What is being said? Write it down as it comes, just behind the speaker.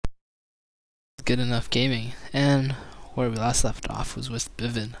Good Enough Gaming, and where we last left off was with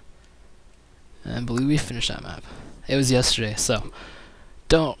Bivin. And I believe we finished that map. It was yesterday, so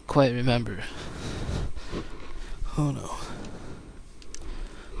don't quite remember. Oh no.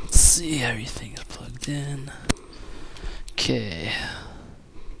 Let's see, everything's plugged in. Okay.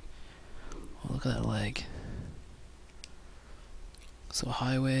 Oh, look at that leg. So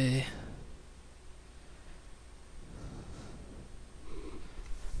highway.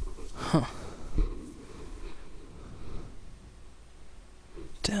 Huh.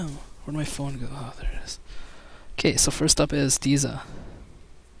 Damn, where'd my phone go? Oh, there it is. Okay, so first up is Disa.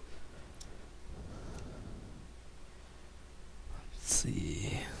 Let's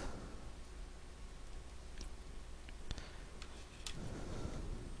see.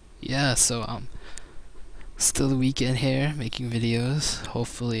 Yeah, so still the weekend here, making videos,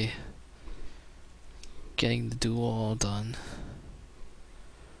 hopefully getting the duel all done.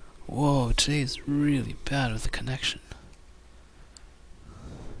 Whoa, today's really bad with the connection.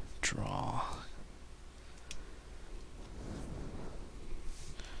 Draw.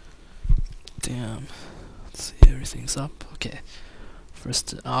 Damn. Let's see, everything's up. Okay.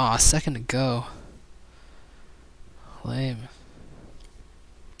 First, a second to go. Lame.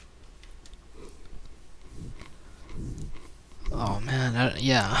 Oh man,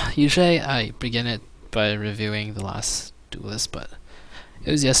 yeah. Usually I begin it by reviewing the last duelist, but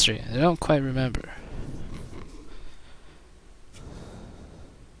it was yesterday. I don't quite remember.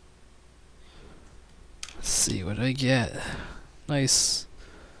 Let's see, what do I get? Nice.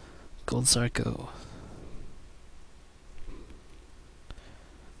 Gold Sarko.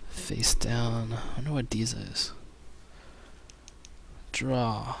 Face down. I wonder what Disa is.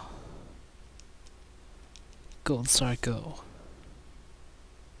 Draw. Gold Sarko.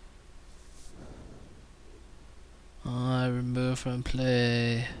 I remove from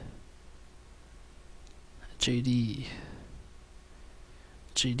play. JD.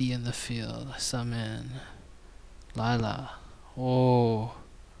 JD in the field. Summon. Lila. Oh.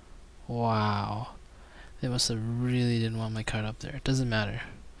 Wow. They must have really didn't want my card up there. It doesn't matter.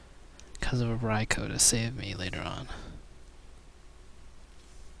 Because of a Raiko to save me later on.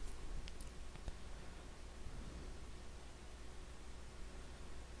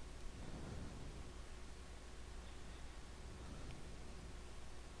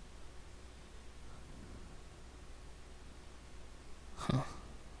 Huh.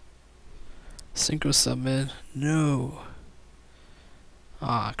 Synchro submit. No.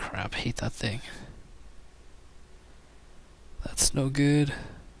 Ah, crap. Hate that thing. That's no good.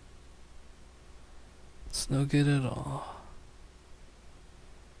 It's no good at all.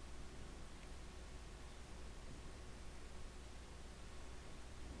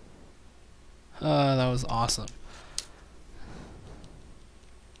 Ah, that was awesome.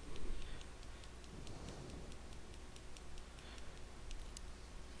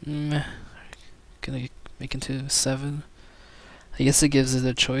 Gonna make into 7. I guess it gives it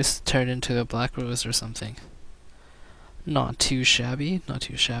a choice to turn into a black rose or something. Not too shabby, not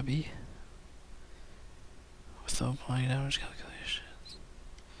too shabby. Without applying damage calculations.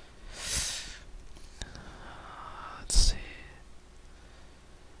 Let's see.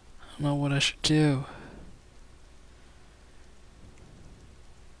 I don't know what I should do.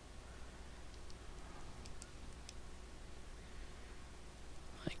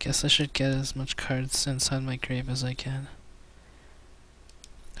 I guess I should get as much cards inside my grave as I can.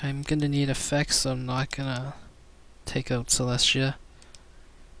 I'm gonna need effects, so I'm not gonna take out Celestia.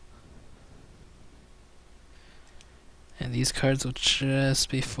 And these cards will just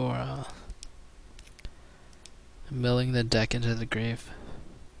be for milling the deck into the grave.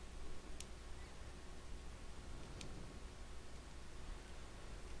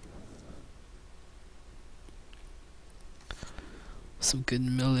 Some good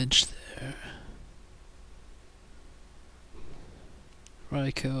millage there.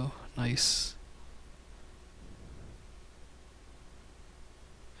 Raiko, nice.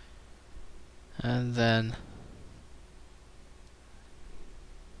 And then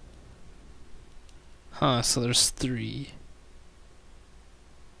so there's 3.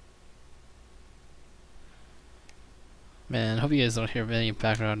 Man, hope you guys don't hear any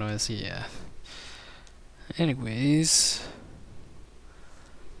background noise. Yeah. Anyways,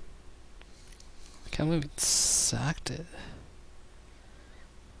 I can't believe it sacked it.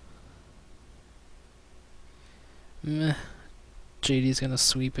 Meh. JD's gonna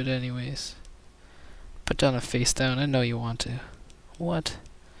sweep it anyways. Put down a face down. I know you want to. What?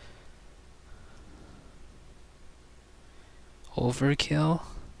 Overkill?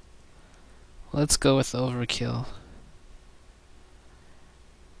 Let's go with overkill.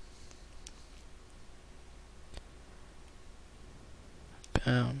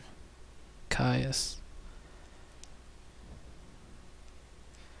 Bam. Caius.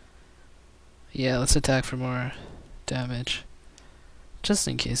 Yeah, let's attack for more damage. Just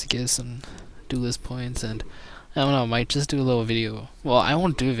in case it gives some duelist points, and I don't know, I might just do a little video. Well, I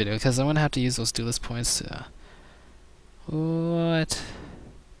won't do a video because I'm gonna have to use those duelist points to. What?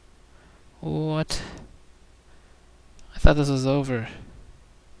 What? I thought this was over.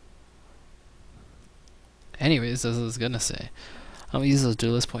 Anyways, as I was gonna say, I'm gonna use those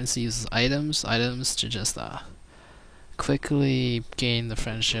duelist points to use items to just quickly gain the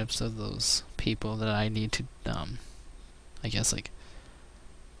friendships of those people that I need to I guess like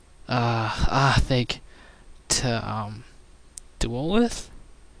think to duel with.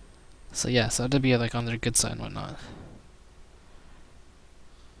 So yeah, so I have to be like on their good side and whatnot.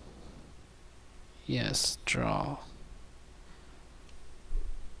 Yes, draw.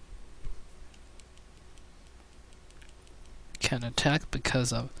 Can attack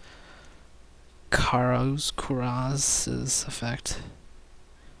because of Kuraz's effect.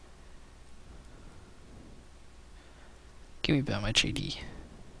 Give me back my JD.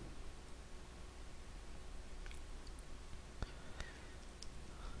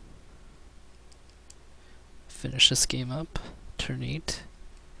 Finish this game up. Turn 8.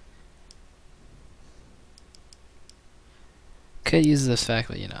 Could use this fact,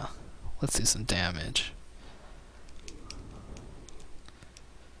 but you know, let's do some damage.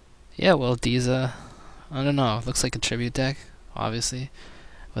 Yeah, well, Disa, I don't know. Looks like a tribute deck, obviously,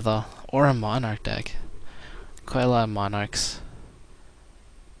 with or a monarch deck. Quite a lot of monarchs.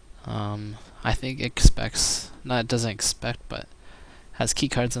 I think it doesn't expect, but has key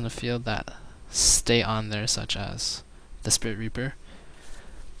cards in the field that stay on there, such as the Spirit Reaper.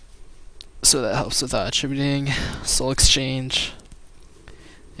 So that helps with attributing, Soul Exchange,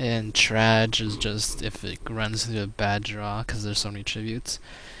 and Trage is just if it runs into a bad draw because there's so many tributes.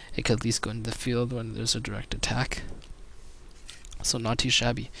 It could at least go into the field when there's a direct attack. So not too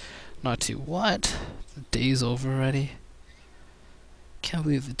shabby. Not too what? The day's over already? Can't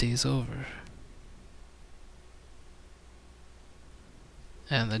believe the day's over.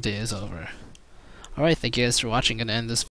 And the day is over. Alright, thank you guys for watching. Gonna end this